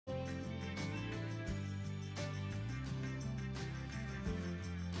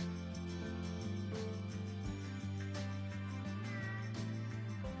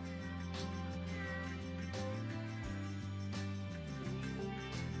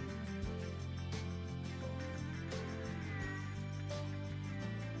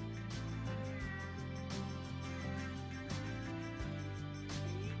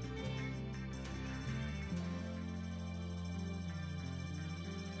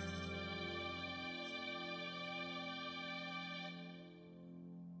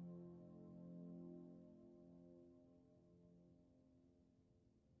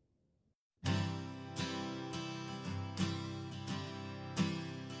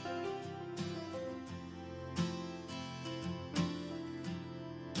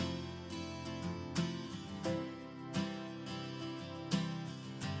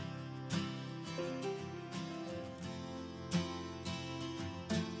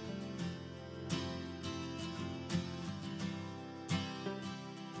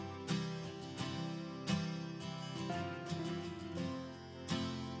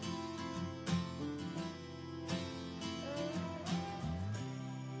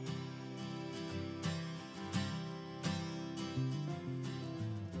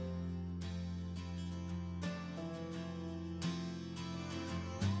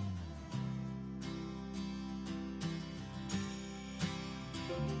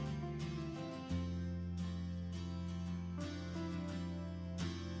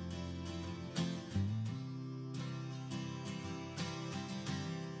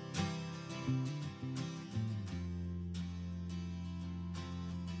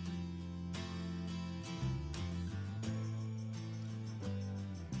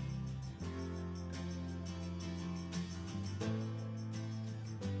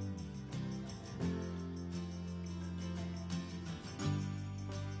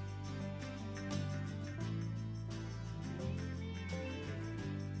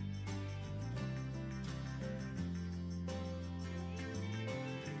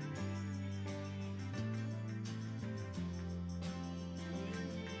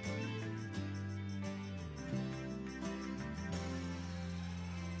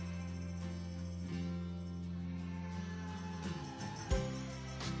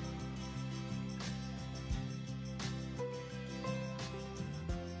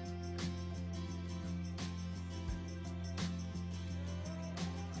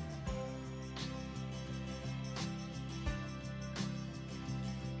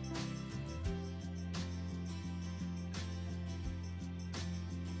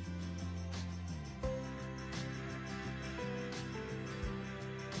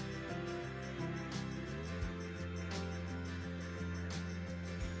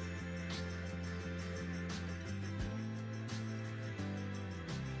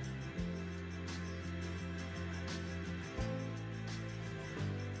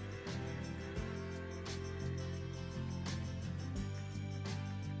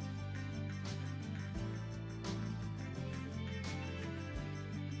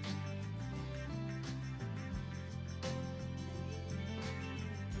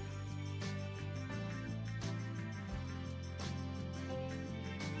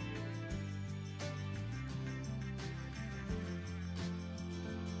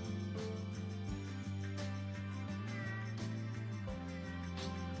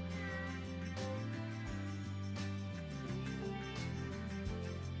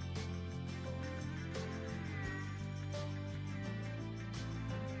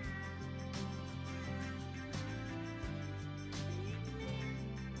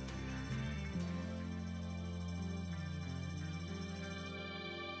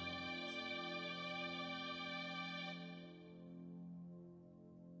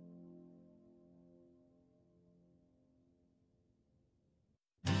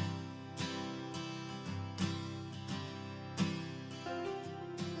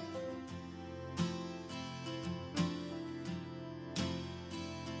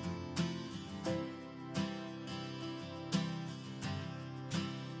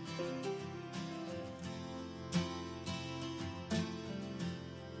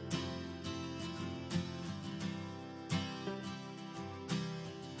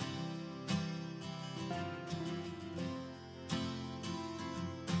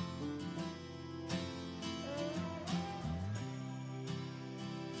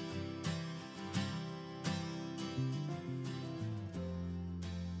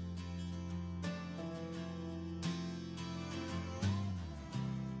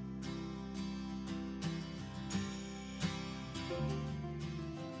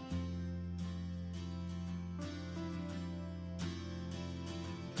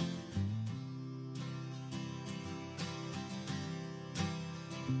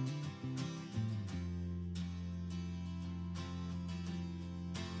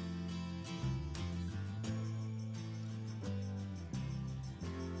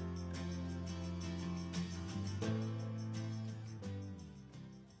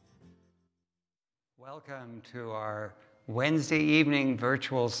Welcome to our Wednesday evening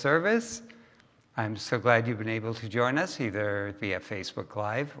virtual service. I'm so glad you've been able to join us either via Facebook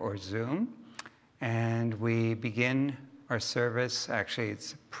Live or Zoom. And we begin our service, actually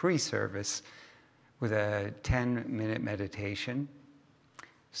it's pre-service, with a 10-minute meditation.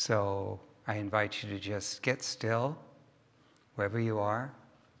 So I invite you to just get still, wherever you are.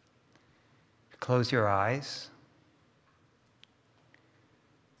 Close your eyes.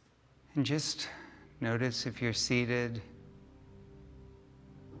 And just notice if you're seated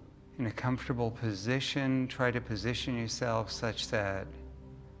in a comfortable position. Try to position yourself such that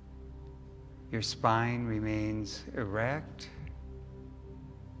your spine remains erect.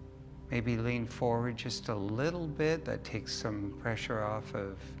 Maybe lean forward just a little bit. That takes some pressure off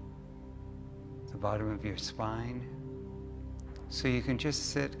of the bottom of your spine. So you can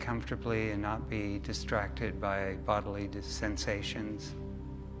just sit comfortably and not be distracted by bodily sensations.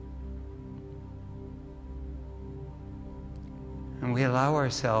 And we allow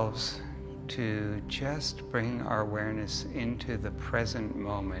ourselves to just bring our awareness into the present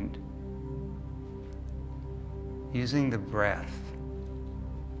moment, using the breath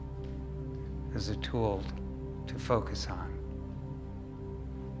as a tool to focus on.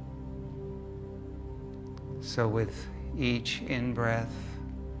 So with each in-breath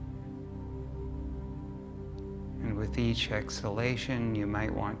and with each exhalation, you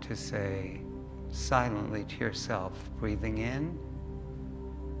might want to say silently to yourself, breathing in,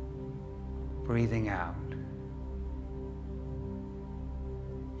 breathing out.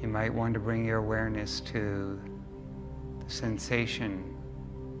 You might want to bring your awareness to the sensation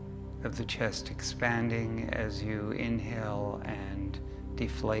of the chest expanding as you inhale and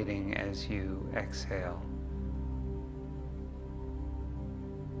deflating as you exhale.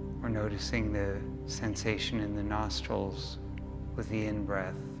 Or noticing the sensation in the nostrils with the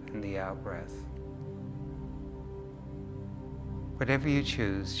in-breath and the out-breath. Whatever you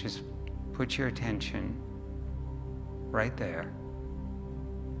choose, just put your attention right there.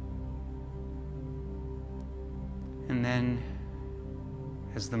 And then,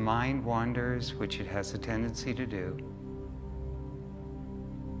 as the mind wanders, which it has a tendency to do,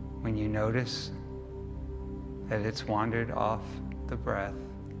 when you notice that it's wandered off the breath,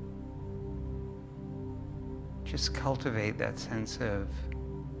 just cultivate that sense of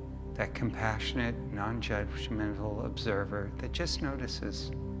that compassionate, non-judgmental observer that just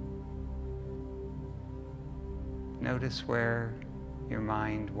notices. Notice where your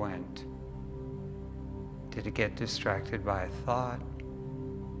mind went. Did it get distracted by a thought,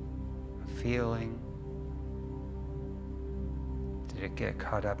 a feeling? Did it get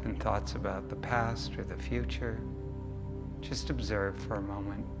caught up in thoughts about the past or the future? Just observe for a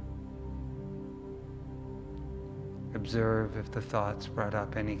moment. Observe if the thoughts brought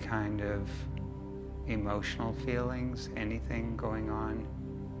up any kind of emotional feelings, anything going on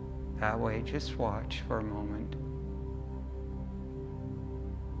that way. Just watch for a moment.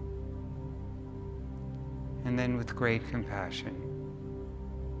 And then with great compassion,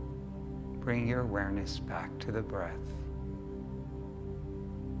 bring your awareness back to the breath.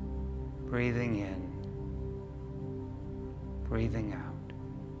 Breathing in, breathing out.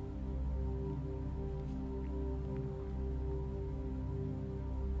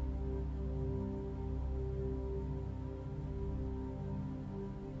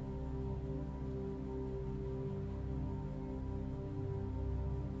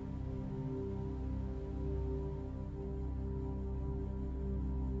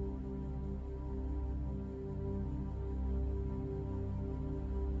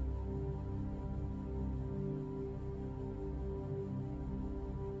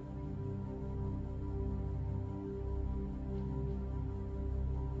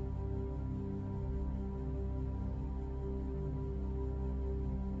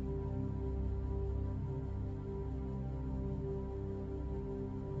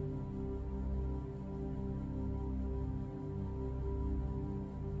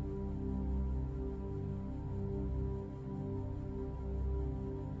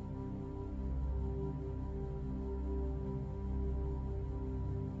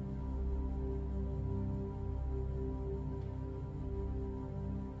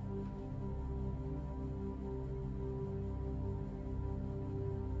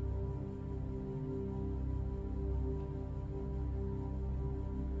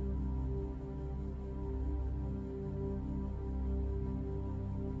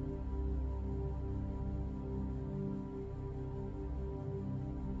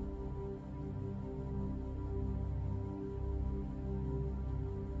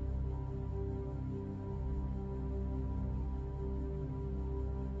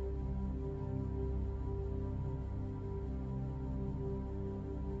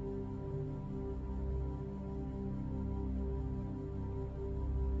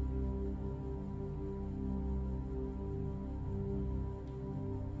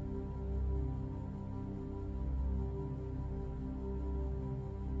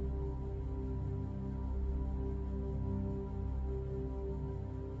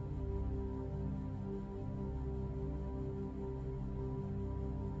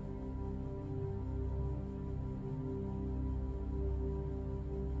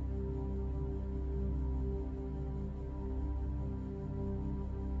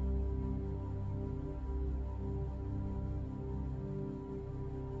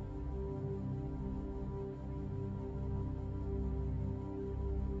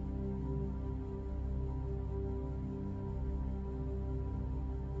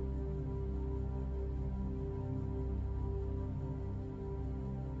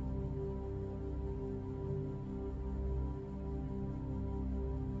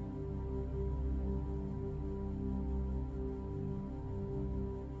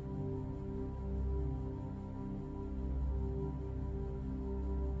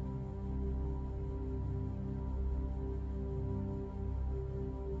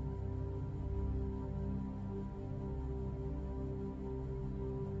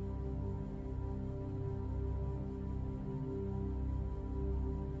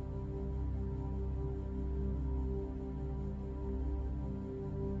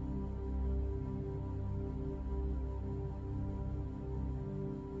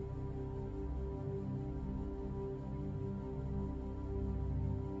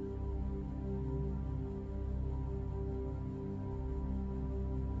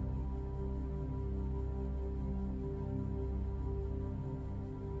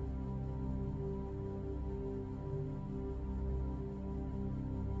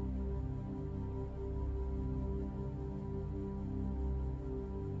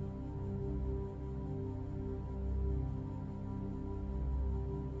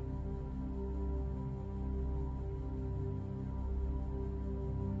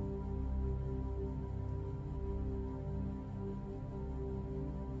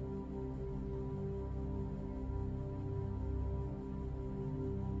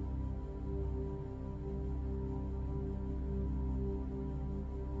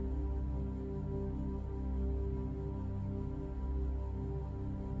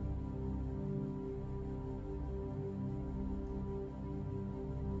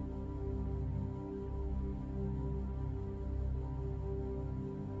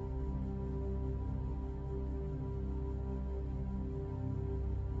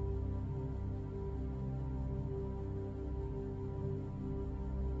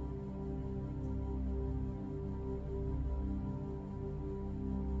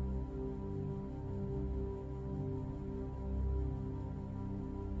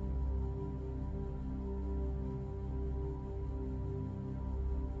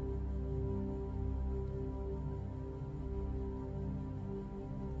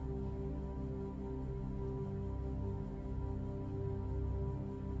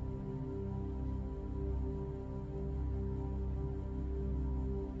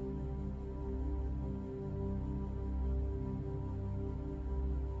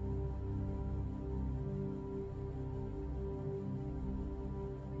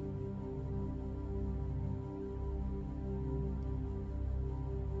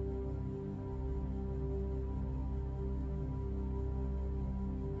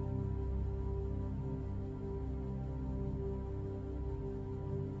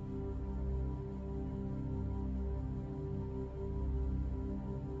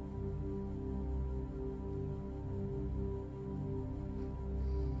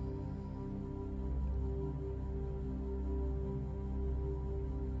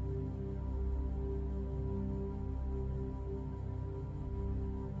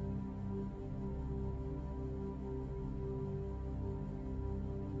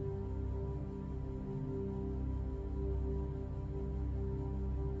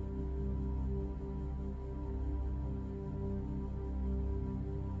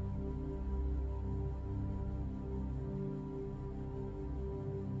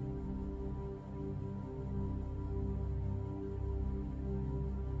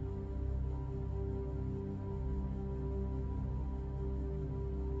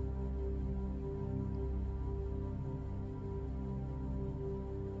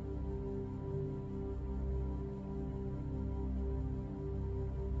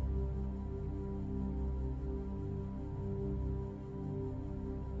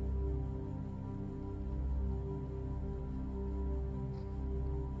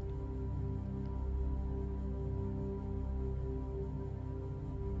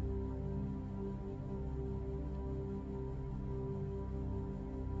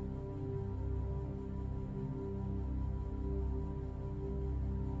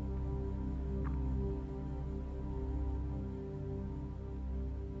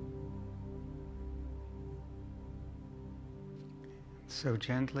 So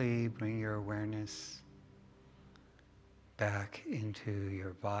gently bring your awareness back into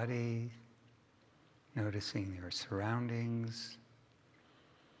your body, noticing your surroundings.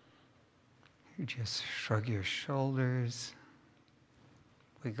 You just shrug your shoulders,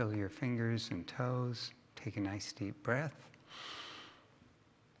 wiggle your fingers and toes, take a nice deep breath,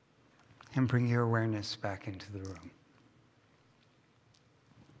 and bring your awareness back into the room.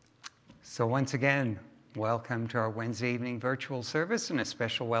 So once again, welcome to our Wednesday evening virtual service, and a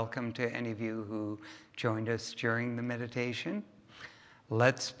special welcome to any of you who joined us during the meditation.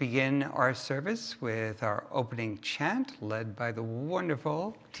 Let's begin our service with our opening chant, led by the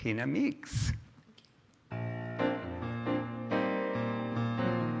wonderful Tina Meeks.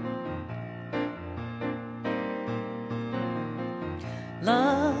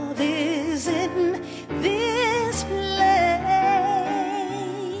 Love is in this place.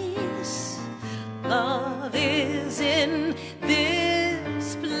 Love is in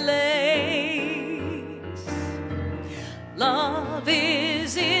this place. Love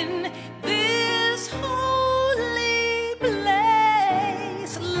is in this holy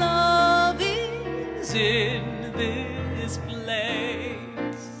place. Love is in this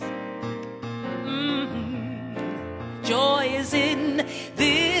place. Joy is in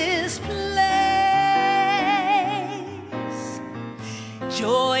this place.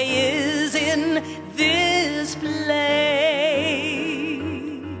 Joy is in this place.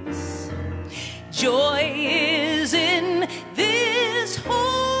 Joy is in this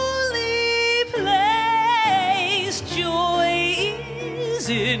holy place. Joy is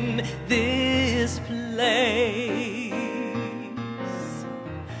in this place.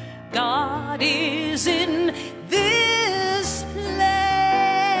 God is in this place.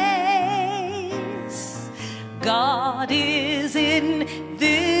 God is in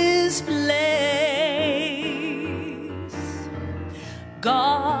this place.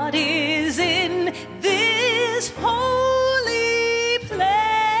 God is in this holy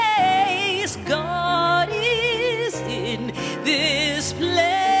place. God is in this place.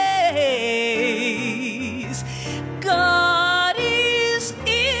 God is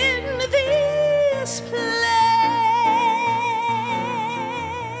in this place.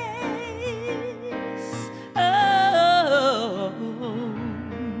 Oh.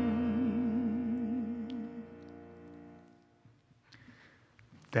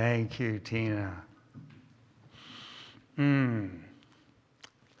 Thank you, Tina.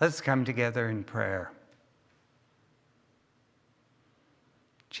 Let's come together in prayer.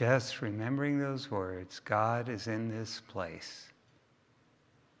 Just remembering those words, God is in this place.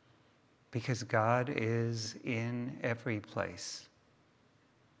 Because God is in every place.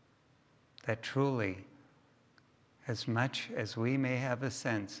 That truly, as much as we may have a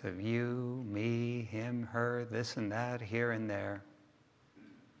sense of you, me, him, her, this and that, here and there,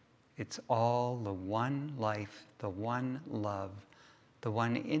 it's all the one life, the one love, the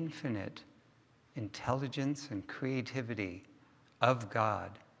one infinite intelligence and creativity of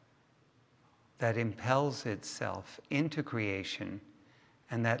God that impels itself into creation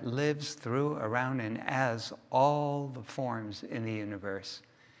and that lives through, around, and as all the forms in the universe.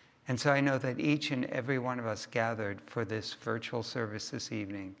 And so I know that each and every one of us gathered for this virtual service this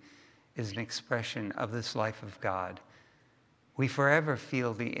evening is an expression of this life of God. We forever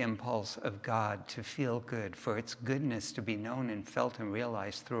feel the impulse of God to feel good, for its goodness to be known and felt and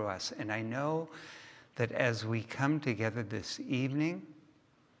realized through us. And I know that as we come together this evening,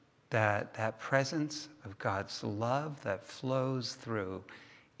 that presence of God's love that flows through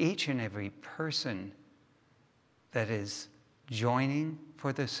each and every person that is joining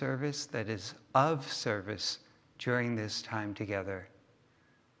for the service, that is of service during this time together,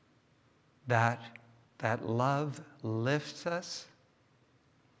 that love lifts us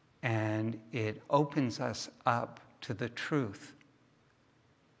and it opens us up to the truth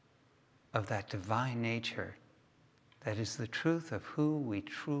of that divine nature that is the truth of who we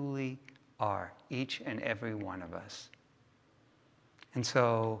truly are, each and every one of us. And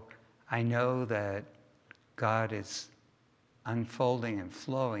so I know that God is unfolding and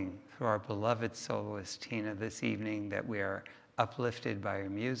flowing through our beloved soloist Tina this evening, that we are uplifted by her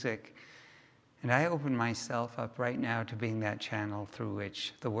music. And I open myself up right now to being that channel through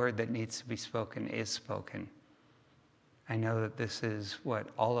which the word that needs to be spoken is spoken. I know that this is what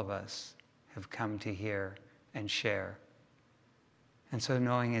all of us have come to hear and share. And so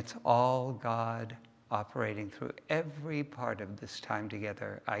knowing it's all God operating through every part of this time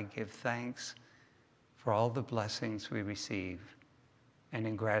together, I give thanks for all the blessings we receive. And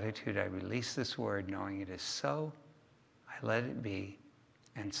in gratitude, I release this word knowing it is so, I let it be,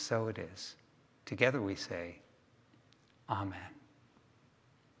 and so it is. Together we say, Amen.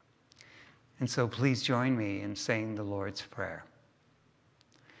 And so please join me in saying the Lord's Prayer.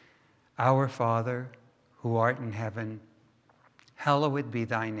 Our Father, who art in heaven, hallowed be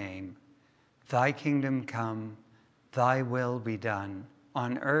thy name. Thy kingdom come, thy will be done,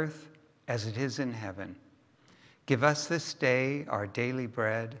 on earth as it is in heaven. Give us this day our daily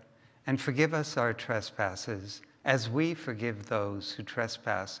bread, and forgive us our trespasses, as we forgive those who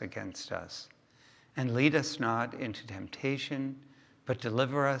trespass against us. And lead us not into temptation, but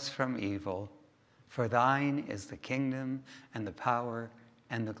deliver us from evil. For thine is the kingdom, and the power,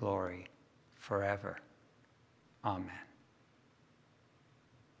 and the glory, forever. Amen.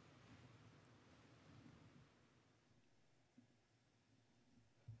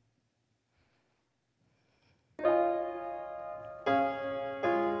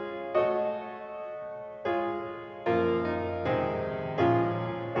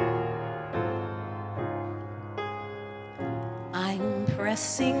 I'm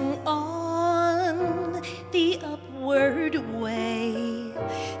pressing on the upward way.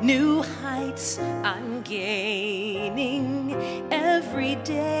 New heights I'm gaining every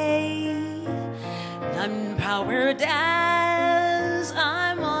day. Empowered as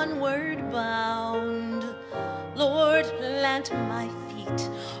I'm onward bound. Lord, plant my feet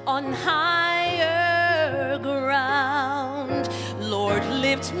on higher ground. Lord,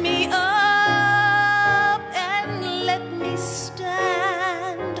 lift me up and let me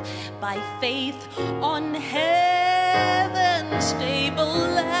stand by faith on heaven's stable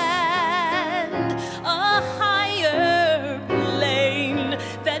land, a higher plane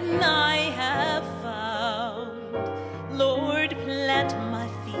than I have found. Lord, plant my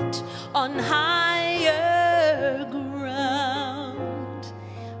feet on higher ground.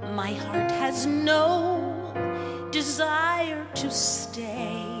 My heart has no desire to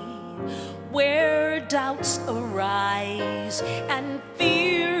stay where doubts arise and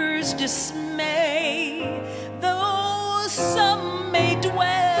fears dismay. Though some may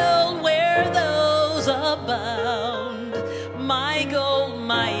dwell where those abound, my goal,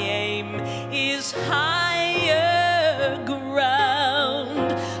 my aim is higher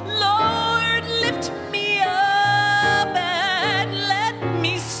ground. Lord, lift me up and let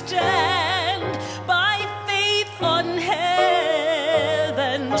me stand by faith on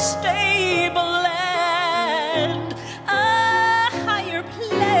heaven's stable land, a higher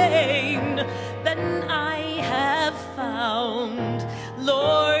plane than I have found.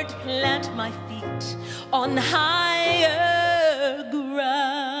 Lord, plant my feet on higher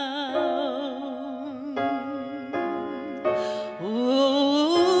ground. Ooh.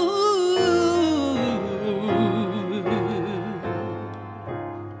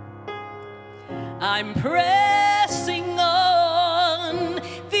 I'm pressing on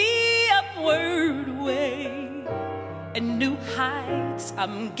the upward way, and new heights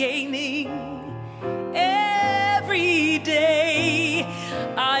I'm gaining every day.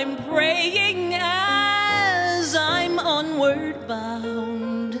 I'm praying as I'm onward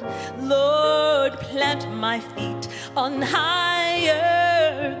bound. Lord, plant my feet on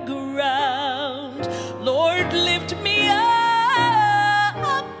higher ground. Lord, lift me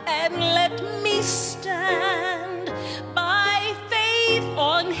up and let me stand by faith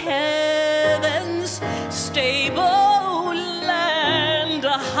on heaven's stable land,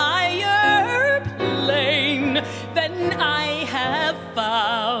 a higher plane than I have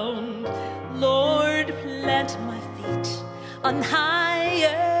found. Lord, plant my feet on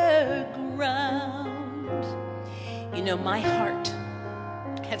higher ground. You know, my heart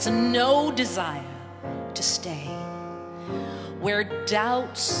has no desire to stay where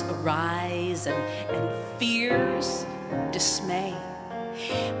doubts arise and fears dismay.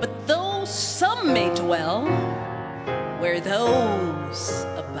 But though some may dwell where those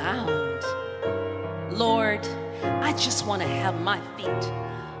abound, Lord, I just want to have my feet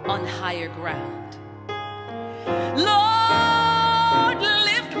on higher ground. Lord,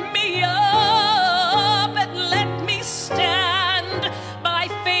 lift me up and let me stand by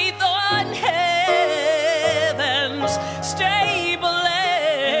faith on heaven's stable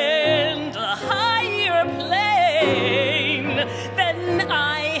land, a higher plane than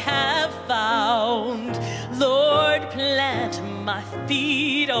I have found. Lord, plant my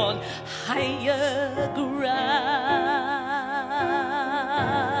feet on higher ground.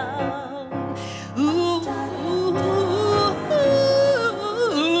 Ooh,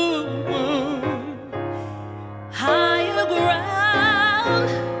 higher ground.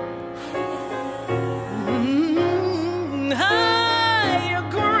 Higher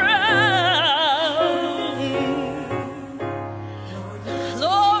ground.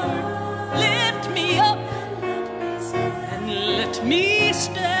 Lord, lift me up and let me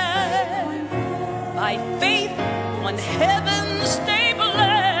stand by faith on heaven's stable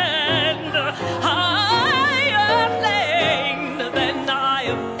land, higher land than I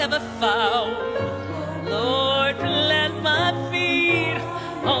have ever found. Lord, plant my feet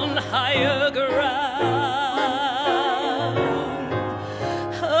on higher ground.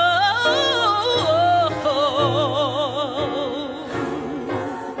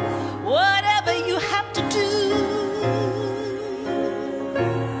 Whatever you have to do,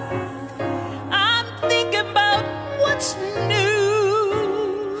 I'm thinking about what's new.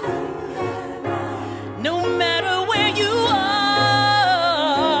 No matter where you are,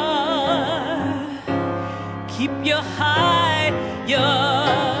 keep your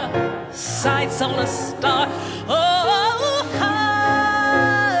sights on a star. Oh, higher,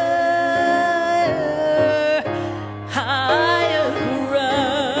 higher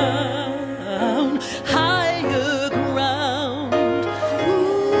ground, higher ground.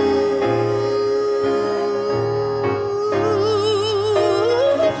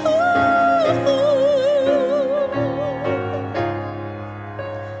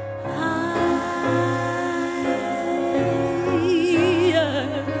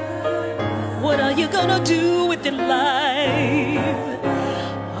 What are you gonna do with your life?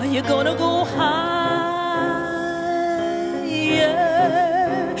 Are you gonna go higher?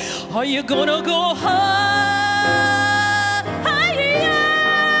 Are you gonna go higher?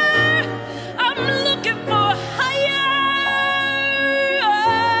 I'm looking for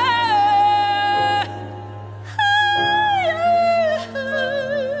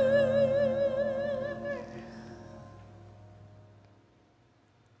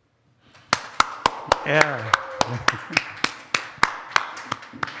Yeah.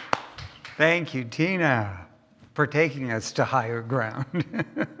 Thank you, Tina, for taking us to higher ground.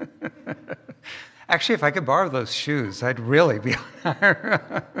 Actually, if I could borrow those shoes, I'd really be on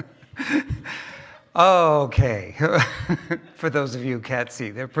higher. Okay. For those of you who can't see,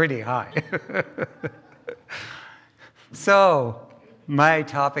 they're pretty high. So, my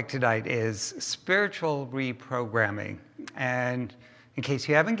topic tonight is spiritual reprogramming. And in case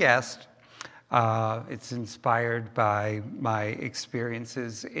you haven't guessed, it's inspired by my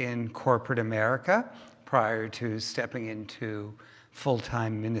experiences in corporate America prior to stepping into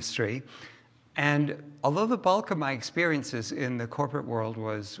full-time ministry. And although the bulk of my experiences in the corporate world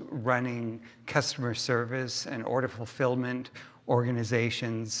was running customer service and order fulfillment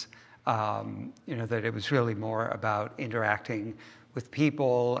organizations, that it was really more about interacting with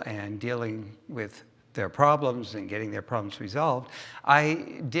people and dealing with their problems and getting their problems resolved.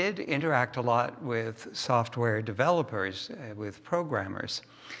 I did interact a lot with software developers, with programmers.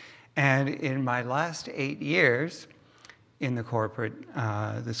 And in my last 8 years in the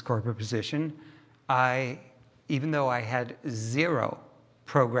this corporate position, even though I had zero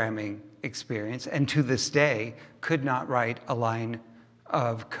programming experience, and to this day could not write a line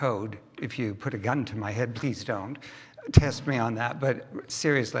of code. If you put a gun to my head, please don't test me on that, but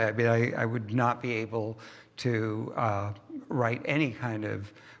seriously, I mean, I would not be able to write any kind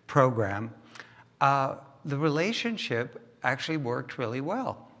of program. The relationship actually worked really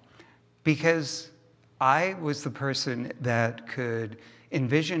well because I was the person that could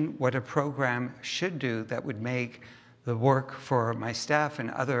envision what a program should do that would make the work for my staff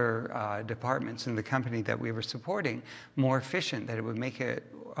and other departments in the company that we were supporting more efficient, that it would make it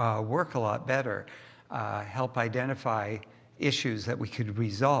work a lot better. Help identify issues that we could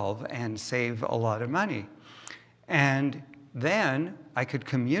resolve and save a lot of money. And then I could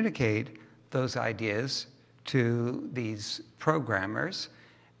communicate those ideas to these programmers,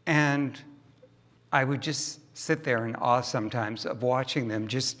 and I would just sit there in awe sometimes of watching them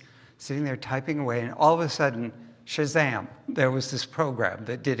just sitting there typing away, and all of a sudden, shazam, there was this program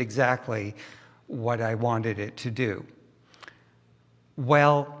that did exactly what I wanted it to do.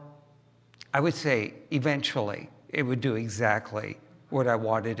 Well, I would say eventually it would do exactly what I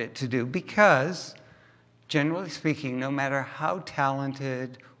wanted it to do because, generally speaking, no matter how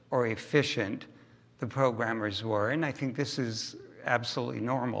talented or efficient the programmers were, and I think this is absolutely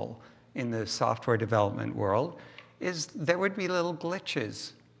normal in the software development world, is there would be little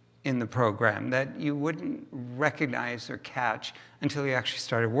glitches in the program that you wouldn't recognize or catch until you actually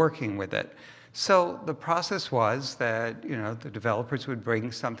started working with it. So the process was that, the developers would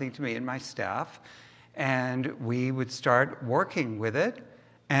bring something to me and my staff, and we would start working with it.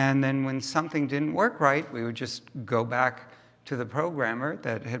 And then when something didn't work right, we would just go back to the programmer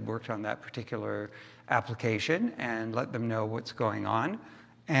that had worked on that particular application and let them know what's going on.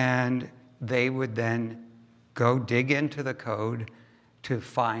 And they would then go dig into the code to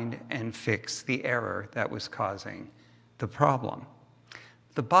find and fix the error that was causing the problem.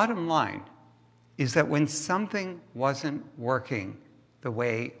 The bottom line is that when something wasn't working the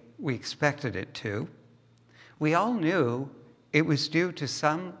way we expected it to, we all knew it was due to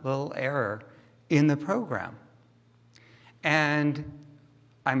some little error in the program. And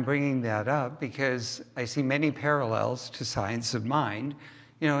I'm bringing that up because I see many parallels to science of mind.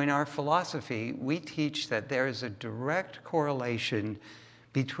 You know, in our philosophy, we teach that there is a direct correlation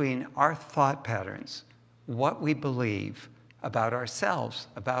between our thought patterns, what we believe about ourselves,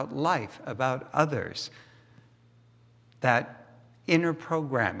 about life, about others, that inner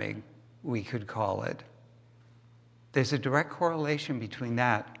programming, we could call it. There's a direct correlation between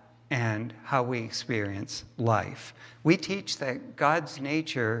that and how we experience life. We teach that God's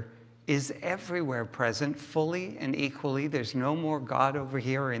nature is everywhere present, fully and equally. There's no more God over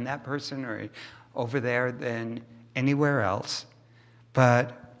here or in that person or over there than anywhere else.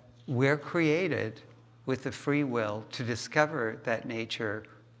 But we're created with the free will to discover that nature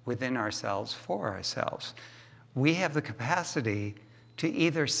within ourselves for ourselves. We have the capacity to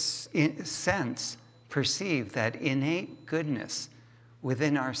either sense, perceive that innate goodness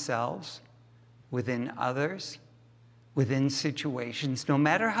within ourselves, within others, within situations, no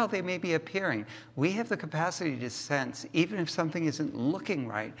matter how they may be appearing. We have the capacity to sense, even if something isn't looking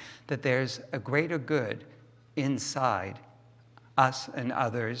right, that there's a greater good inside us and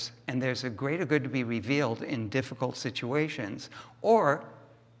others, and there's a greater good to be revealed in difficult situations. Or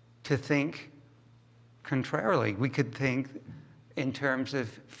to think contrarily, we could think in terms of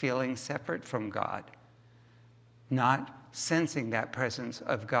feeling separate from God, not sensing that presence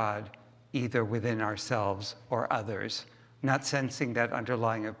of God either within ourselves or others, not sensing that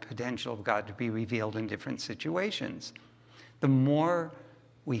underlying potential of God to be revealed in different situations. The more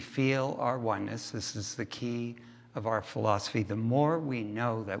we feel our oneness, this is the key of our philosophy, the more we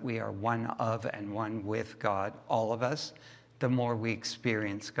know that we are one of and one with God, all of us, the more we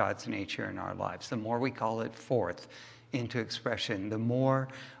experience God's nature in our lives, the more we call it forth into expression, the more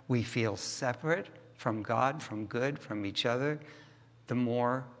we feel separate from God, from good, from each other, the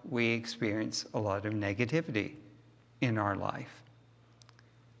more we experience a lot of negativity in our life.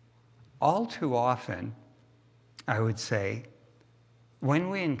 All too often, I would say, when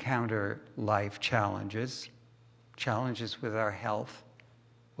we encounter life challenges, challenges with our health,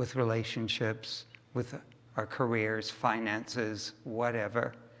 with relationships, with our careers, finances,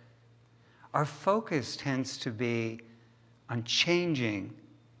 whatever, our focus tends to be on changing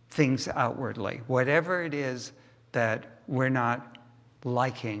things outwardly, whatever it is that we're not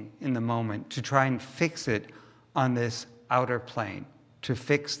liking in the moment, to try and fix it on this outer plane, to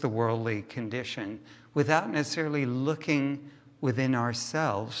fix the worldly condition, without necessarily looking within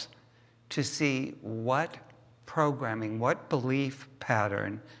ourselves to see what programming, what belief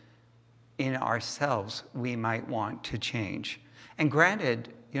pattern in ourselves we might want to change. And granted,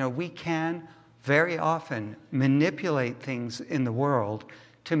 you know, we can very often manipulate things in the world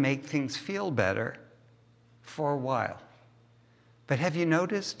to make things feel better for a while. But have you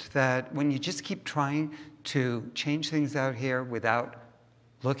noticed that when you just keep trying to change things out here without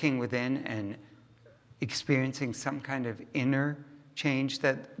looking within and experiencing some kind of inner change,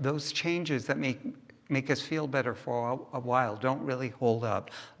 that those changes that make us feel better for a while don't really hold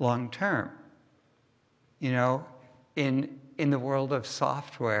up long term? You know, in the world of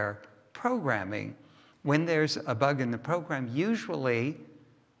software programming, when there's a bug in the program, usually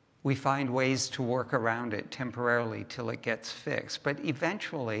we find ways to work around it temporarily till it gets fixed. But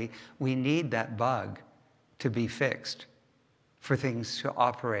eventually, we need that bug to be fixed for things to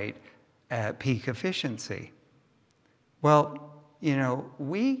operate at peak efficiency. Well, you know,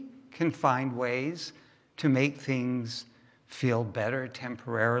 we can find ways to make things feel better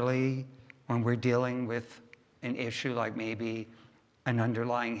temporarily when we're dealing with an issue like maybe an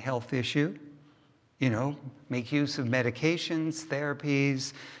underlying health issue. You know, make use of medications,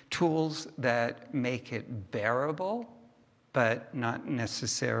 therapies, tools that make it bearable, but not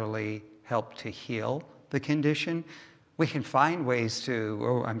necessarily help to heal the condition. We can find ways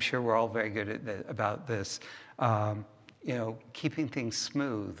to, I'm sure we're all very good about this, you know, keeping things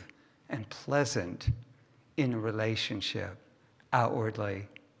smooth and pleasant in a relationship outwardly,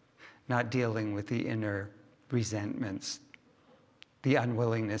 not dealing with the inner resentments, the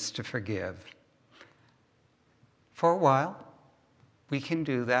unwillingness to forgive. For a while, we can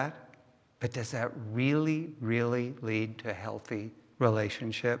do that, but does that really, really lead to a healthy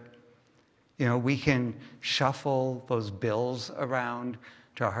relationship? You know, we can shuffle those bills around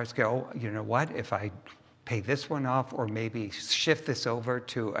to our hearts, go, oh, you know what, if I pay this one off, or maybe shift this over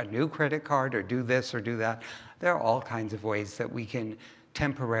to a new credit card, or do this or do that. There are all kinds of ways that we can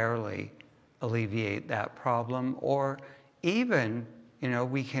temporarily alleviate that problem, or even, you know,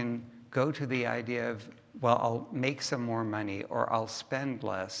 we can go to the idea of, well, I'll make some more money or I'll spend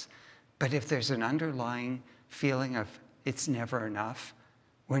less. But if there's an underlying feeling of it's never enough,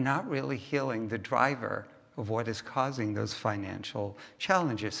 we're not really healing the driver of what is causing those financial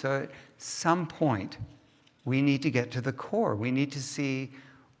challenges. So at some point, we need to get to the core. We need to see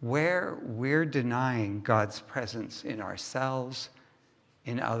where we're denying God's presence in ourselves,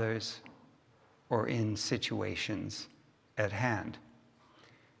 in others, or in situations at hand.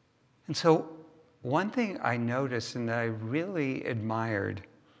 And so one thing I noticed and that I really admired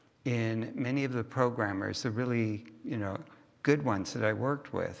in many of the programmers, the really, good ones that I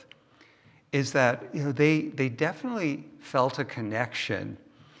worked with, is that, they definitely felt a connection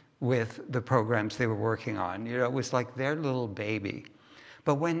with the programs they were working on. It was like their little baby.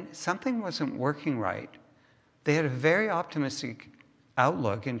 But when something wasn't working right, they had a very optimistic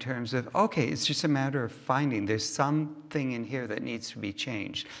outlook in terms of, okay, it's just a matter of finding there's something in here that needs to be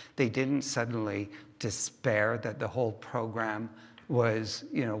changed. They didn't suddenly despair that the whole program was,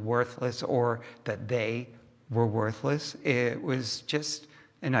 worthless, or that they were worthless. It was just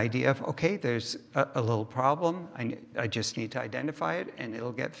an idea of, okay, there's a little problem. I just need to identify it and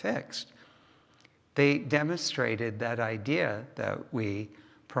it'll get fixed. They demonstrated that idea that we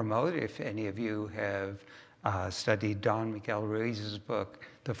promote. If any of you have studied Don Miguel Ruiz's book,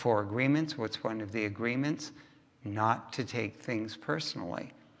 The Four Agreements, what's one of the agreements? Not to take things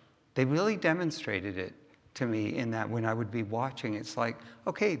personally. They really demonstrated it to me in that when I would be watching, it's like,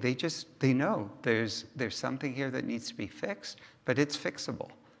 okay, they know there's something here that needs to be fixed, but it's fixable.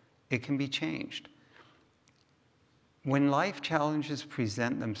 It can be changed. When life challenges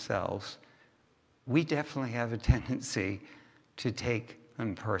present themselves, we definitely have a tendency to take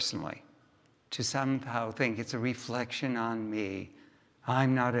them personally, to somehow think it's a reflection on me,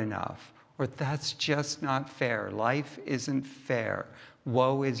 I'm not enough, or that's just not fair, life isn't fair,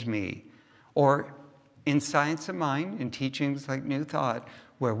 woe is me. Or in Science of Mind, in teachings like New Thought,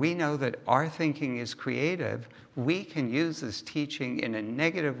 where we know that our thinking is creative, we can use this teaching in a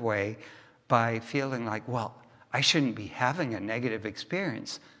negative way by feeling like, well, I shouldn't be having a negative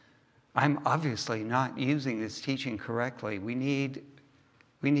experience. I'm obviously not using this teaching correctly. We need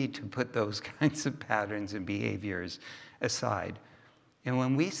to put those kinds of patterns and behaviors aside. And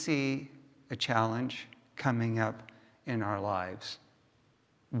when we see a challenge coming up in our lives,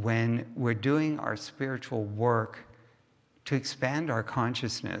 when we're doing our spiritual work to expand our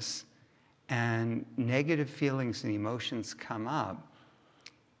consciousness and negative feelings and emotions come up,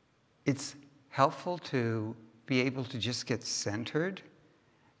 it's helpful to be able to just get centered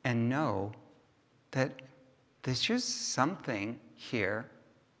and know that there's just something here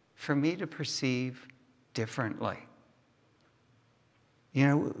for me to perceive differently.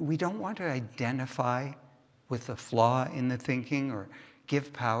 We don't want to identify with the flaw in the thinking or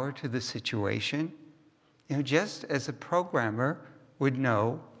give power to the situation. Just as a programmer would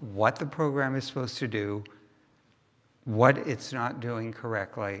know what the program is supposed to do, what it's not doing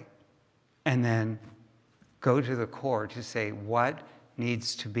correctly, and then go to the core to say what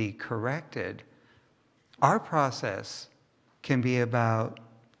needs to be corrected. Our process can be about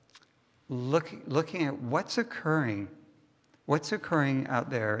looking at what's occurring out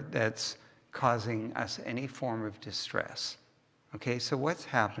there that's causing us any form of distress. Okay, so what's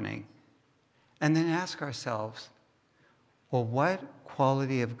happening? And then ask ourselves, well, what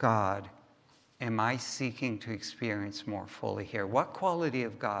quality of God am I seeking to experience more fully here? What quality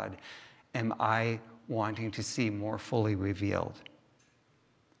of God am I wanting to see more fully revealed?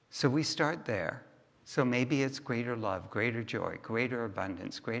 So we start there. So maybe it's greater love, greater joy, greater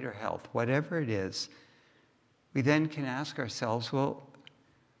abundance, greater health, whatever it is. We then can ask ourselves, well,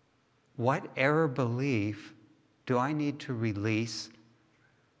 what error belief do I need to release?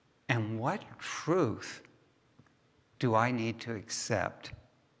 And what truth do I need to accept?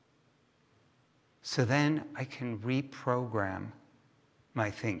 So then I can reprogram my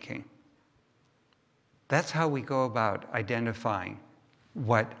thinking. That's how we go about identifying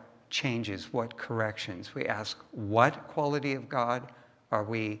what changes, what corrections. We ask, what quality of God are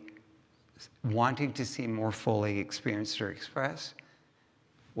we wanting to see more fully experienced or expressed?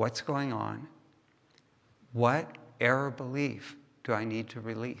 What's going on? What error belief do I need to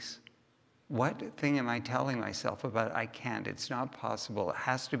release? What thing am I telling myself about I can't, it's not possible, it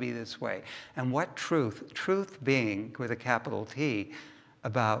has to be this way? And what truth being, with a capital T,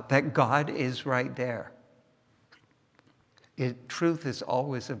 about that God is right there. Truth is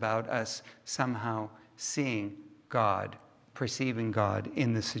always about us somehow seeing God, perceiving God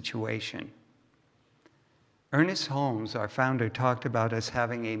in the situation. Ernest Holmes, our founder, talked about us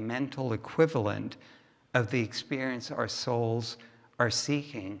having a mental equivalent of the experience our souls are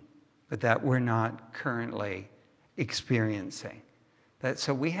seeking but that we're not currently experiencing.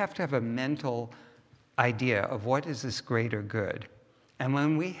 So we have to have a mental idea of what is this greater good. And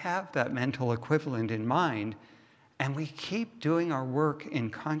when we have that mental equivalent in mind, and we keep doing our work in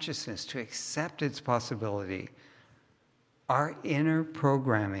consciousness to accept its possibility, our inner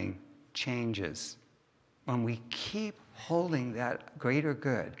programming changes. When we keep holding that greater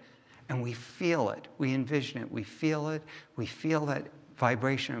good, and we feel it, we envision it, we feel that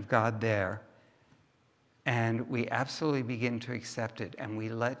vibration of God there, and we absolutely begin to accept it, and we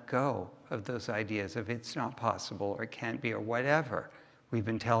let go of those ideas of it's not possible, or it can't be, or whatever we've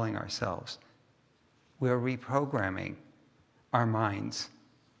been telling ourselves. We're reprogramming our minds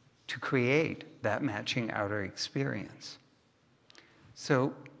to create that matching outer experience.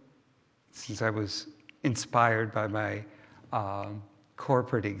 So, since I was inspired by my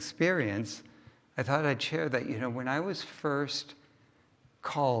corporate experience, I thought I'd share that, when I was first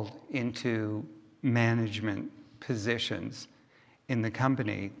called into management positions in the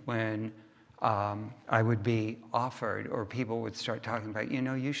company, when I would be offered, or people would start talking about,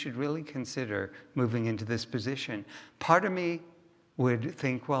 you should really consider moving into this position. Part of me would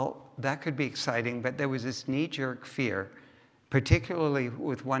think, well, that could be exciting, but there was this knee-jerk fear, particularly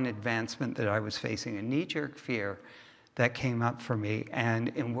with one advancement that I was facing, a knee-jerk fear that came up for me. And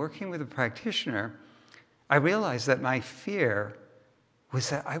in working with a practitioner, I realized that my fear was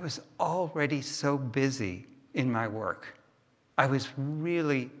that I was already so busy in my work. I was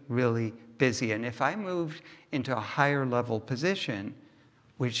really, really busy. And if I moved into a higher level position,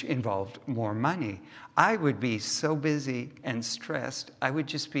 which involved more money, I would be so busy and stressed, I would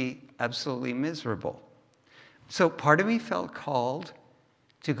just be absolutely miserable. So part of me felt called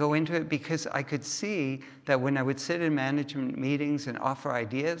to go into it because I could see that when I would sit in management meetings and offer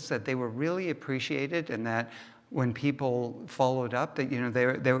ideas, that they were really appreciated, and that when people followed up, that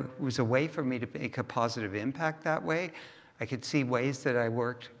there was a way for me to make a positive impact that way. I could see ways that I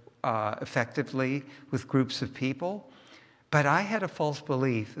worked effectively with groups of people. But I had a false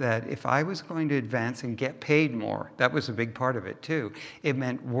belief that if I was going to advance and get paid more, that was a big part of it too, it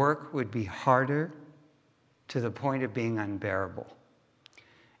meant work would be harder to the point of being unbearable.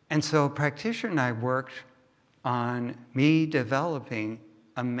 And so a practitioner and I worked on me developing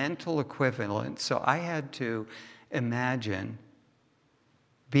a mental equivalent. So I had to imagine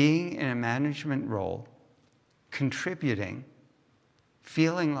being in a management role, contributing,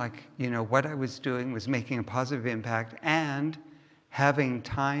 feeling like, what I was doing was making a positive impact, and having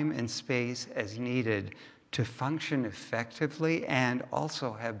time and space as needed to function effectively and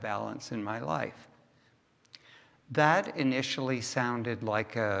also have balance in my life. That initially sounded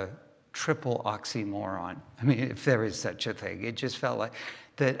like a triple oxymoron. I mean, if there is such a thing. It just felt like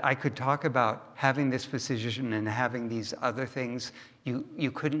that I could talk about having this position and having these other things.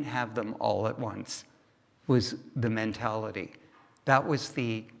 You couldn't have them all at once, was the mentality. That was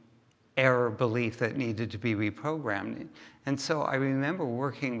the error belief that needed to be reprogrammed. And so I remember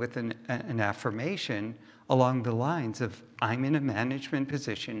working with an affirmation along the lines of, I'm in a management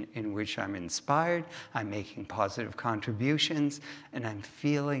position in which I'm inspired, I'm making positive contributions, and I'm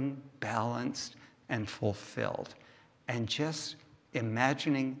feeling balanced and fulfilled. And just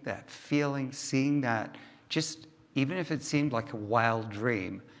imagining that feeling, seeing that, just even if it seemed like a wild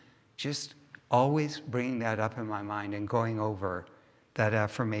dream, just always bringing that up in my mind and going over that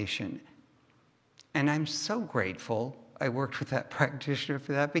affirmation. And I'm so grateful I worked with that practitioner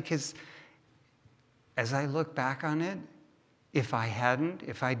for that, because as I look back on it, if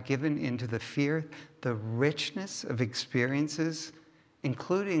I'd given into the fear, the richness of experiences,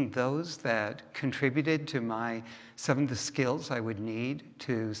 including those that contributed to some of the skills I would need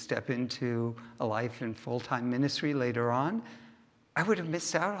to step into a life in full-time ministry later on, I would have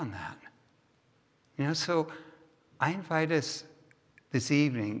missed out on that. So I invite us this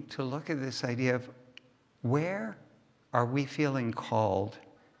evening to look at this idea of, where are we feeling called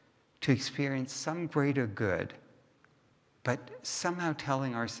to experience some greater good, but somehow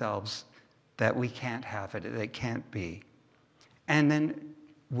telling ourselves that we can't have it, that it can't be. And then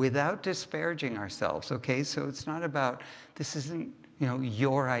without disparaging ourselves, okay? So it's not about, this isn't,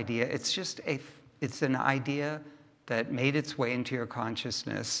 your idea. It's just it's an idea that made its way into your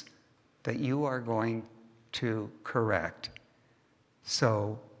consciousness that you are going to correct.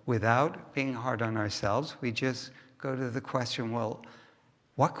 So without being hard on ourselves, we just go to the question, well,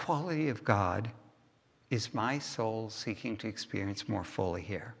 what quality of God is my soul seeking to experience more fully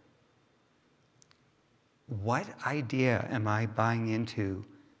here? What idea am I buying into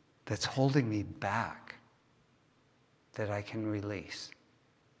that's holding me back that I can release?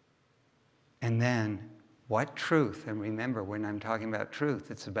 And then, what truth, and remember when I'm talking about truth,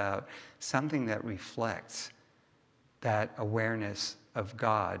 it's about something that reflects that awareness of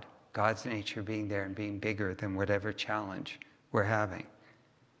God, God's nature being there and being bigger than whatever challenge we're having.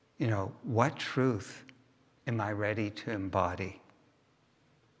 You know, what truth am I ready to embody?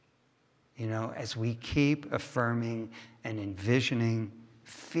 You know, as we keep affirming and envisioning,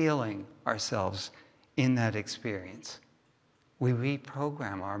 feeling ourselves in that experience, we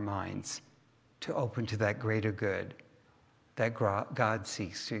reprogram our minds to open to that greater good that God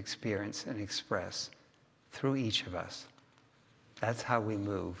seeks to experience and express through each of us. That's how we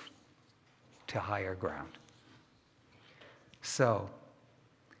move to higher ground. So,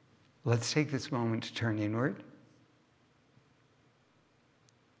 let's take this moment to turn inward.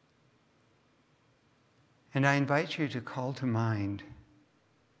 And I invite you to call to mind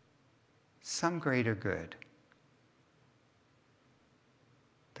some greater good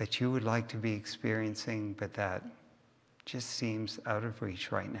that you would like to be experiencing, but that just seems out of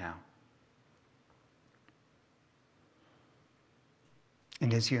reach right now.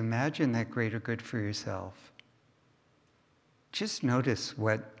 And as you imagine that greater good for yourself, just notice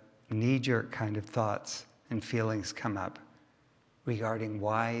what knee-jerk kind of thoughts and feelings come up regarding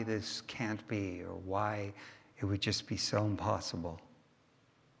why this can't be or why it would just be so impossible.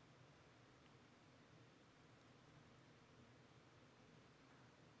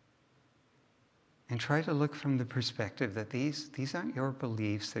 And try to look from the perspective that these aren't your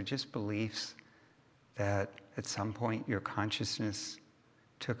beliefs, they're just beliefs that at some point your consciousness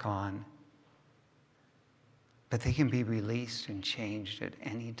took on. But they can be released and changed at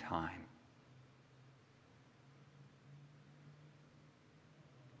any time.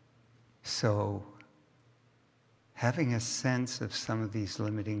 So, having a sense of some of these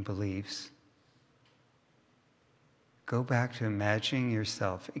limiting beliefs, go back to imagining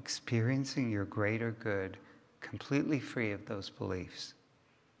yourself experiencing your greater good completely free of those beliefs.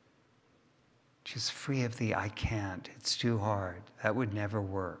 Just free of the I can't, it's too hard, that would never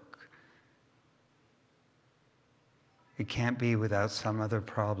work. It can't be without some other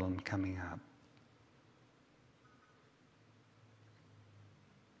problem coming up.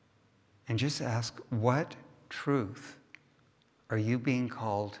 And just ask, what truth are you being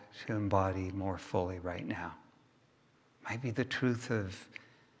called to embody more fully right now? Might be the truth of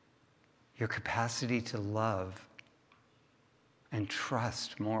your capacity to love and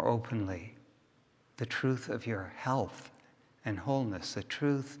trust more openly, the truth of your health and wholeness, the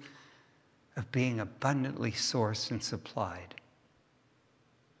truth of being abundantly sourced and supplied,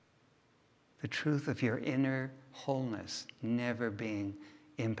 the truth of your inner wholeness never being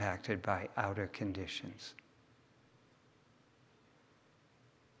impacted by outer conditions.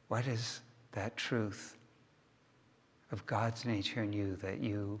 What is that truth of God's nature in you that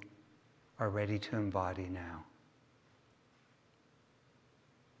you are ready to embody now?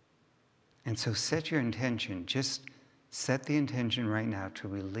 And so set your intention, just set the intention right now to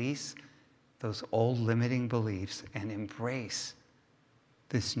release those old limiting beliefs and embrace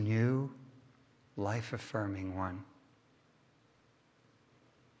this new life-affirming one.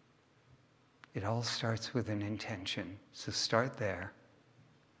 It all starts with an intention, so start there.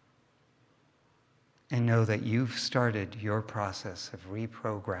 And know that you've started your process of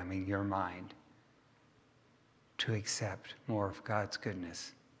reprogramming your mind to accept more of God's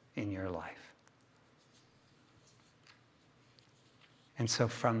goodness in your life. And so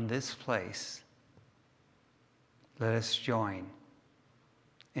from this place, let us join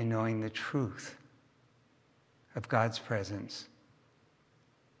in knowing the truth of God's presence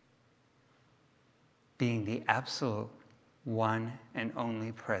being the absolute one and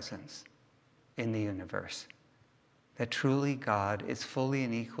only presence in the universe. That truly God is fully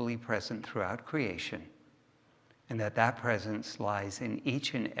and equally present throughout creation, and that presence lies in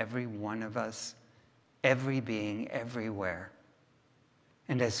each and every one of us, every being, everywhere.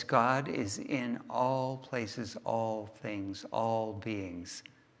 And as God is in all places, all things, all beings,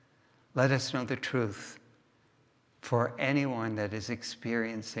 let us know the truth for anyone that is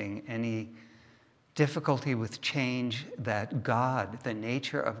experiencing any difficulty with change, that God, the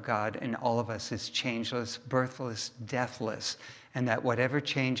nature of God in all of us is changeless, birthless, deathless, and that whatever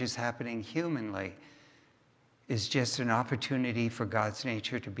change is happening humanly is just an opportunity for God's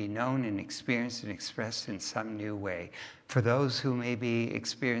nature to be known and experienced and expressed in some new way. For those who may be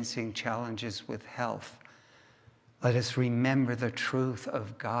experiencing challenges with health, let us remember the truth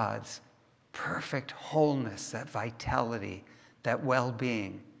of God's perfect wholeness, that vitality, that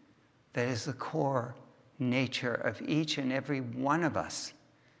well-being, that is the core nature of each and every one of us.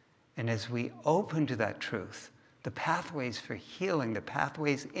 And as we open to that truth, the pathways for healing, the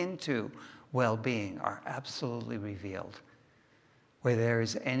pathways into well-being are absolutely revealed. Where there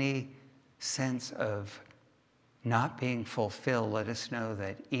is any sense of not being fulfilled, let us know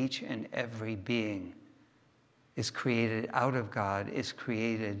that each and every being is created out of God, is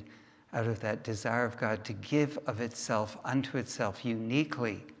created out of that desire of God to give of itself unto itself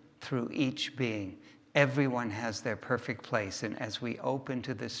uniquely through each being. Everyone has their perfect place, and as we open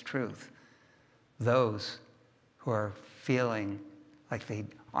to this truth, those who are feeling like they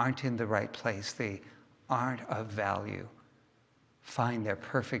aren't in the right place, they aren't of value, find their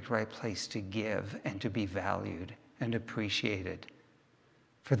perfect right place to give and to be valued and appreciated.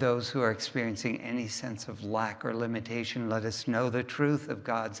 For those who are experiencing any sense of lack or limitation, let us know the truth of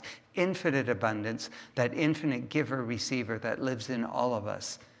God's infinite abundance, that infinite giver-receiver that lives in all of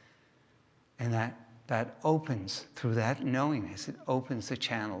us. And that opens, through that knowingness, it opens the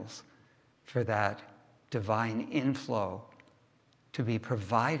channels for that divine inflow to be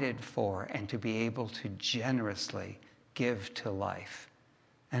provided for and to be able to generously give to life.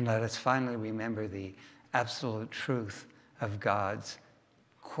 And let us finally remember the absolute truth of God's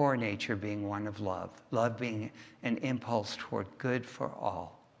core nature being one of love, love being an impulse toward good for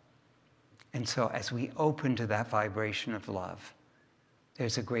all. And so as we open to that vibration of love,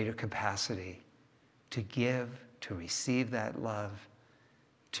 there's a greater capacity to give, to receive that love,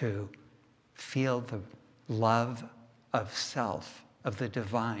 to feel the love of self, of the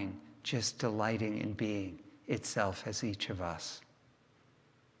divine, just delighting in being itself as each of us.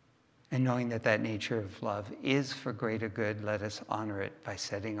 And knowing that that nature of love is for greater good, let us honor it by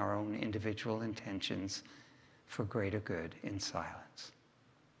setting our own individual intentions for greater good in silence.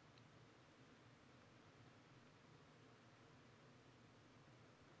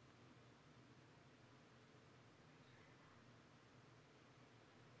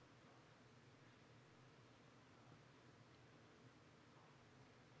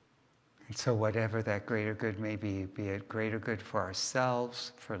 And so whatever that greater good may be it greater good for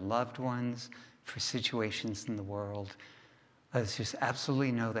ourselves, for loved ones, for situations in the world, let us just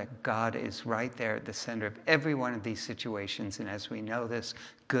absolutely know that God is right there at the center of every one of these situations. And as we know this,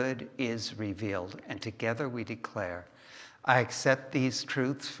 good is revealed. And together we declare, I accept these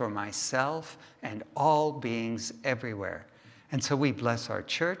truths for myself and all beings everywhere. And so we bless our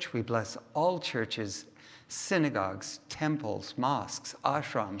church, we bless all churches, synagogues, temples, mosques,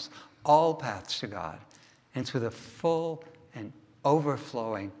 ashrams, all paths to God. And it's with a full and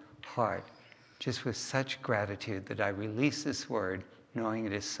overflowing heart, just with such gratitude, that I release this word, knowing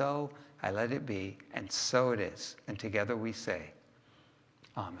it is so, I let it be, and so it is. And together we say,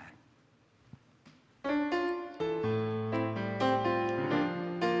 Amen.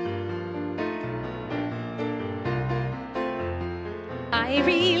 I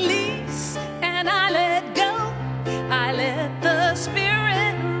release and I let go. I let the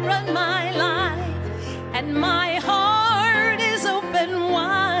Spirit run my life, and my heart is open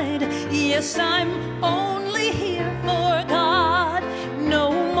wide. Yes, I'm only here for God.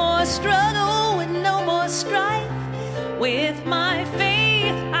 No more struggle and no more strife. With my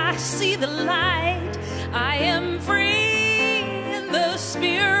faith I see the light. I am free in the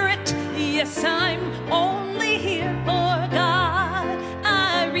Spirit. Yes, I'm only here for God.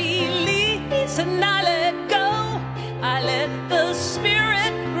 I release and I let go. I let the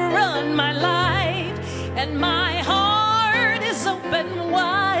Spirit run my life, and my heart is open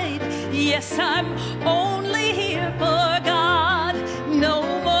wide. Yes, I'm only here for God. No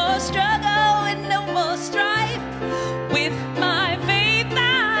more struggle and no more strife. With my faith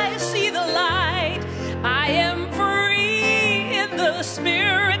I see the light. I am free in the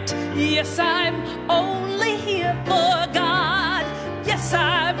Spirit. Yes, I'm only here for God. Yes,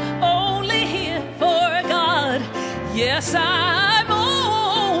 I'm only here for God. Yes, I'm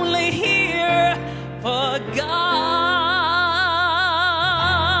only here for God.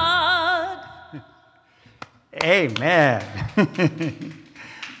 Amen.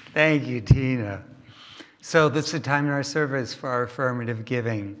 Thank you, Tina. So this is the time in our service for our affirmative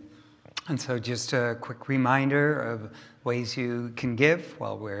giving. And so just a quick reminder of ways you can give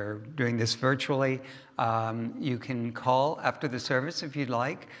while we're doing this virtually. You can call after the service if you'd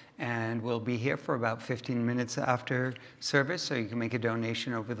like, and we'll be here for about 15 minutes after service, so you can make a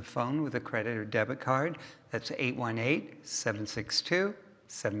donation over the phone with a credit or debit card. That's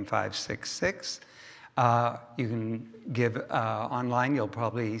 818-762-7566. You can give online. You'll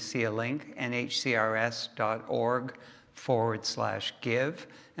probably see a link, NHCRS.org/give,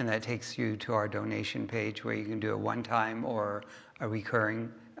 and that takes you to our donation page where you can do a one-time or a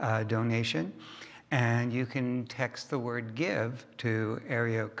recurring donation. And you can text the word give to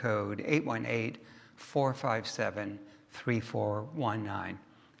area code 818-457-3419.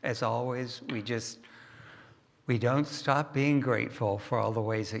 as always, we don't stop being grateful for all the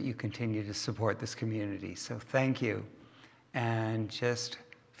ways that you continue to support this community. So thank you. And just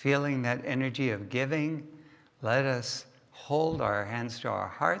feeling that energy of giving, let us hold our hands to our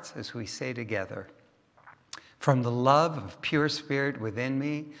hearts as we say together, from the love of pure spirit within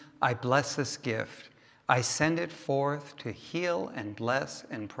me, I bless this gift. I send it forth to heal and bless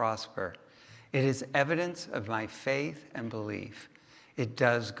and prosper. It is evidence of my faith and belief. It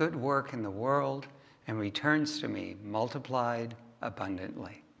does good work in the world and returns to me multiplied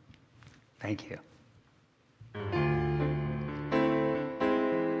abundantly. Thank you.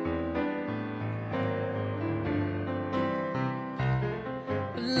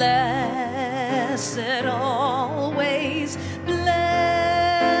 Blessed always,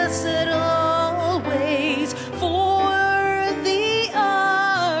 blessed always, for the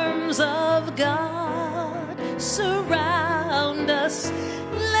arms of God surround us.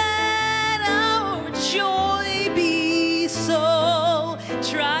 Let our joy be so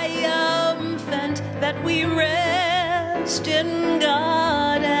triumphant that we rest in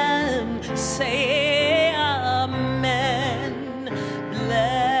God and say amen.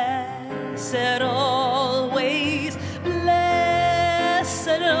 Blessed always,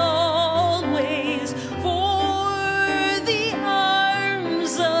 blessed always, for the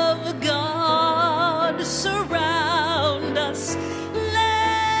arms of God surround us.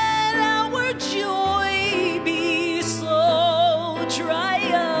 Let our joy be so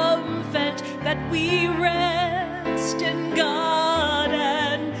triumphant that we rest in God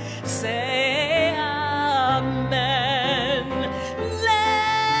and say amen.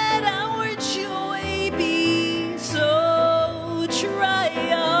 Let our joy be so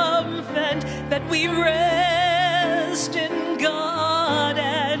triumphant that we rest in God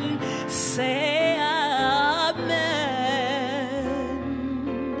and say amen.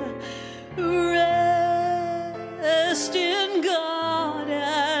 Rest in God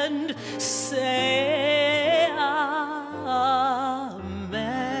and say amen.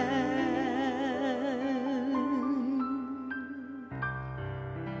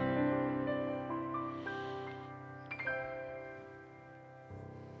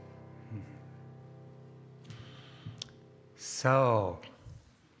 So,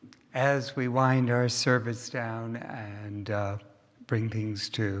 as we wind our service down and bring things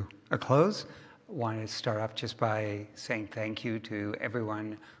to a close, I want to start off just by saying thank you to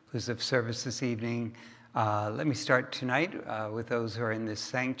everyone who's of service this evening. Let me start tonight with those who are in this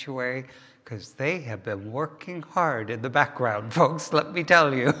sanctuary, because they have been working hard in the background, folks, let me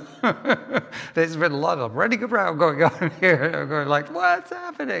tell you. There's been a lot of running around going on here. I'm going like, what's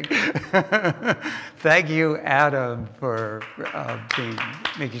happening? Thank you, Adam, for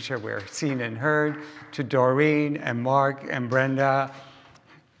making sure we're seen and heard. To Doreen and Mark and Brenda,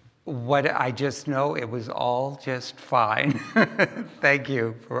 what I just know, it was all just fine. Thank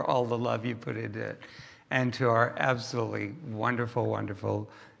you for all the love you put into it. And to our absolutely wonderful, wonderful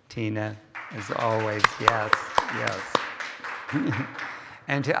Tina, as always, yes, yes.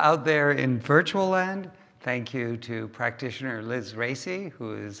 And to out there in virtual land, thank you to practitioner Liz Racy,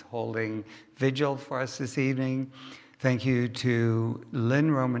 who is holding vigil for us this evening. Thank you to Lynn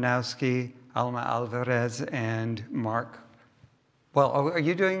Romanowski, Alma Alvarez, and Mark. Well, are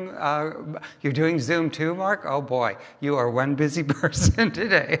you doing, you're doing Zoom too, Mark? Oh boy, you are one busy person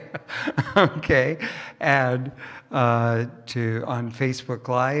today. Okay, and on Facebook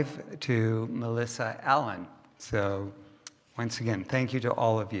Live to Melissa Allen. So once again, thank you to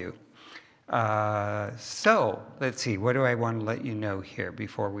all of you. So let's see, what do I want to let you know here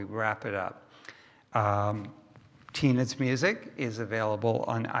before we wrap it up? Tina's music is available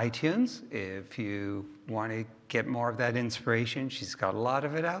on iTunes if you want to get more of that inspiration. She's got a lot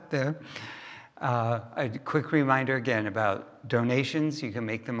of it out there. A quick reminder again about donations. You can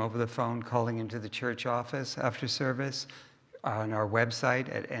make them over the phone, calling into the church office after service, on our website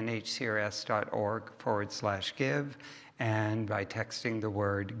at nhcrs.org/give, and by texting the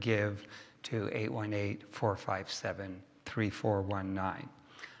word give to 818-457-3419.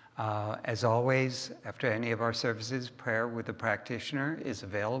 As always, after any of our services, prayer with a practitioner is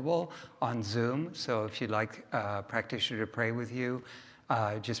available on Zoom. So if you'd like a practitioner to pray with you,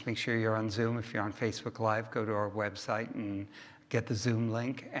 just make sure you're on Zoom. If you're on Facebook Live, go to our website and get the Zoom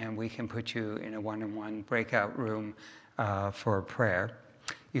link, and we can put you in a one-on-one breakout room for prayer.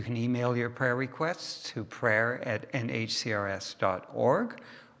 You can email your prayer requests to prayer@nhcrs.org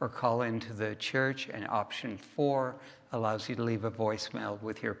or call into the church, and option 4 allows you to leave a voicemail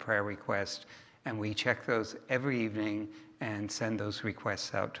with your prayer request, and we check those every evening and send those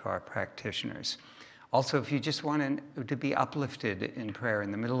requests out to our practitioners. Also, if you just want to be uplifted in prayer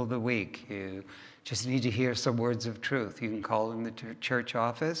in the middle of the week, you just need to hear some words of truth, you can call in the church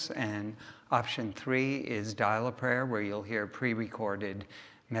office, and option 3 is dial a prayer, where you'll hear a pre-recorded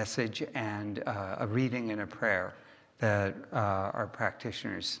message and a reading and a prayer that our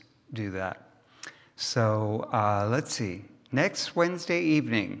practitioners do that. So let's see. Next Wednesday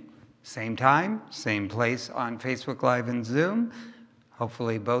evening, same time, same place on Facebook Live and Zoom.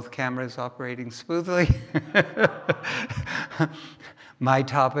 Hopefully both cameras operating smoothly. My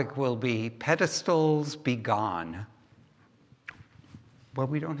topic will be pedestals be gone. Well,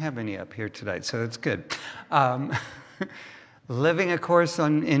 we don't have any up here tonight, so it's good. Living a Course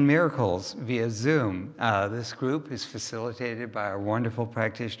in Miracles via Zoom. This group is facilitated by our wonderful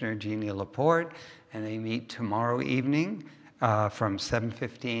practitioner, Jeannie Laporte, and they meet tomorrow evening from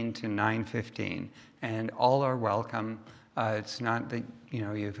 7:15 to 9:15. And all are welcome. It's not that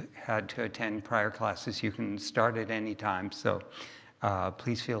you've had to attend prior classes. You can start at any time. So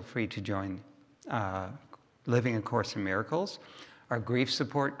please feel free to join Living a Course in Miracles. Our grief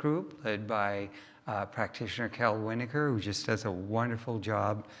support group, led by practitioner Cal Winokur, who just does a wonderful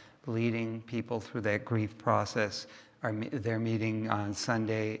job leading people through that grief process. They're meeting on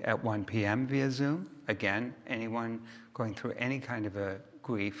Sunday at 1 p.m. via Zoom. Again, anyone going through any kind of a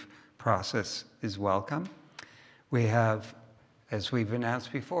grief process is welcome. We have, as we've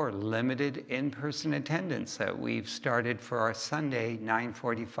announced before, limited in-person attendance that we've started for our Sunday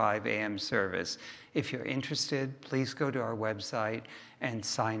 9:45 a.m. service. If you're interested, please go to our website and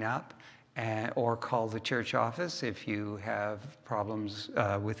sign up, or call the church office if you have problems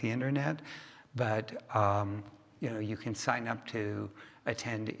with the internet. But you can sign up to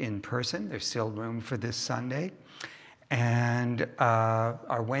attend in person. There's still room for this Sunday. And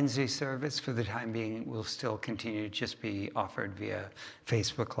our Wednesday service, for the time being, will still continue to just be offered via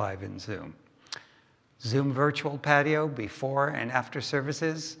Facebook Live and Zoom. Zoom virtual patio before and after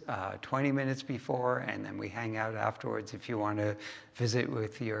services, 20 minutes before, and then we hang out afterwards if you want to visit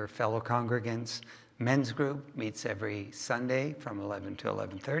with your fellow congregants. Men's group meets every Sunday from 11 to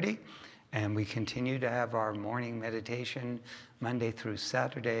 11:30, and we continue to have our morning meditation Monday through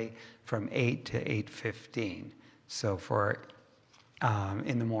Saturday from 8 to 8:15. So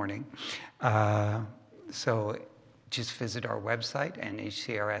in the morning. So just visit our website,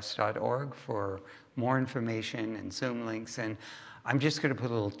 NHCRS.org, for more information and Zoom links. And I'm just going to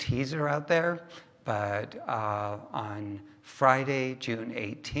put a little teaser out there, but on Friday, June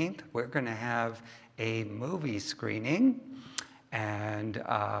 18th, we're going to have a movie screening, and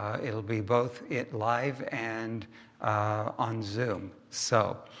it'll be both live and on Zoom.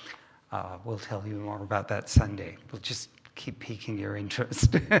 So we'll tell you more about that Sunday. We'll just keep piquing your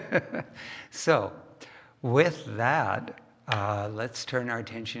interest. So with that, let's turn our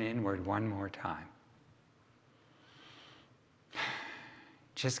attention inward one more time.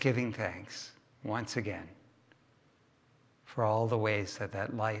 Just giving thanks once again for all the ways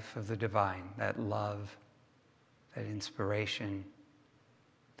that life of the divine, that love, that inspiration,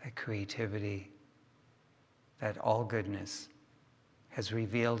 that creativity, that all goodness has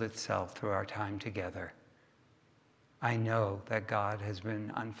revealed itself through our time together. I know that God has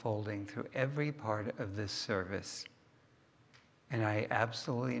been unfolding through every part of this service, and I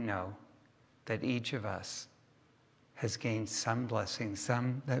absolutely know that each of us has gained some blessing,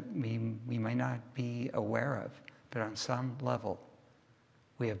 some that we might not be aware of, but on some level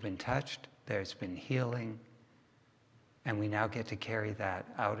we have been touched, there's been healing, and we now get to carry that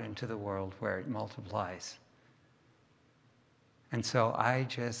out into the world where it multiplies. And so I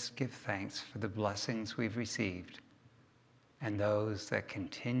just give thanks for the blessings we've received and those that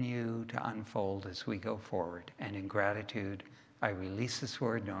continue to unfold as we go forward. And in gratitude, I release this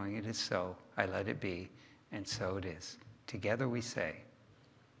word knowing it is so. I let it be, and so it is. Together we say,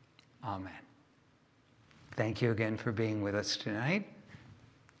 Amen. Thank you again for being with us tonight.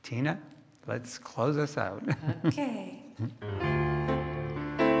 Tina, let's close us out. Okay.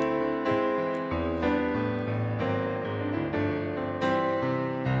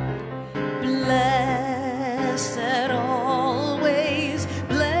 Blessed always,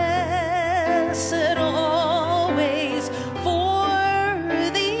 for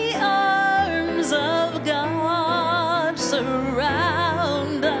the arms of God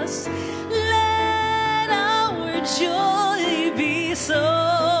surround us. Let our joy be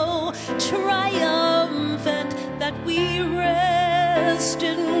so triumphant that we rest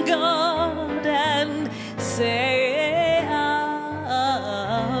in God and say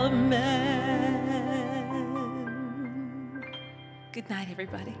Amen. Good night,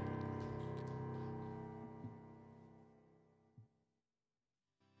 everybody.